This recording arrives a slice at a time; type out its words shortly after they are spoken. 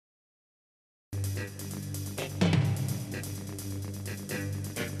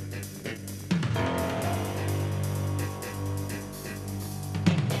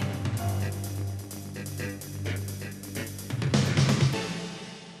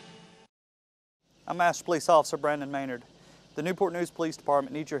I'm Master Police Officer Brandon Maynard. The Newport News Police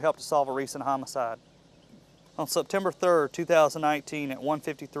Department needs your help to solve a recent homicide. On September 3rd, 2019 at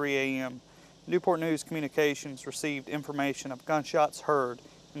 1:53 a.m., Newport News Communications received information of gunshots heard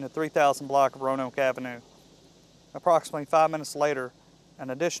in the 3000 block of Roanoke Avenue. Approximately 5 minutes later,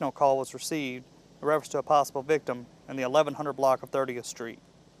 an additional call was received in reference to a possible victim in the 1100 block of 30th Street.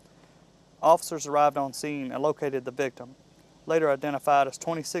 Officers arrived on scene and located the victim, later identified as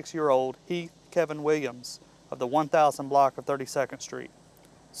 26-year-old Heath Kevin Williams of the 1000 block of 32nd Street,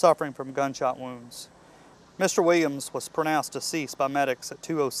 suffering from gunshot wounds. Mr. Williams was pronounced deceased by medics at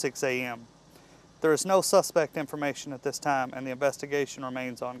 2:06 a.m. There is no suspect information at this time and the investigation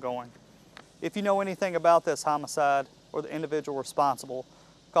remains ongoing. If you know anything about this homicide or the individual responsible,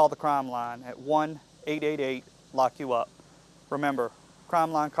 call the Crimeline at 1-888-LOCK-YOU-UP. Remember,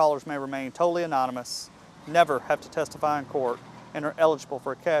 Crimeline callers may remain totally anonymous, never have to testify in court, and are eligible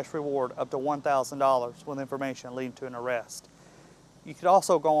for a cash reward up to $1,000 with information leading to an arrest. You could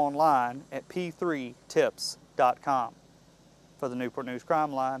also go online at p3tips.com. For the Newport News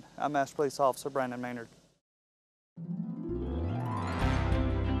Crime Line, I'm Master Police Officer Brandon Maynard.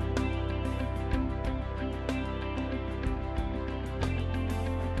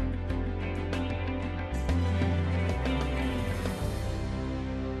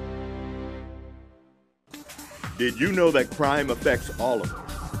 Did you know that crime affects all of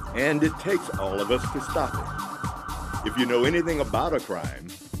us, and it takes all of us to stop it? If you know anything about a crime,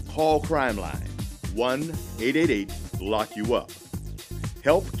 call Crimeline, 1-888-LOCK-YOU-UP.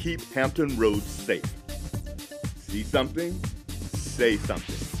 Help keep Hampton roads safe. See something? Say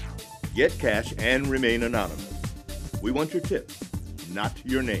something. Get cash and remain anonymous. We want your tips, not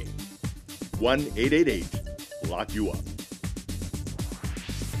your name. 1-888-LOCK-YOU-UP.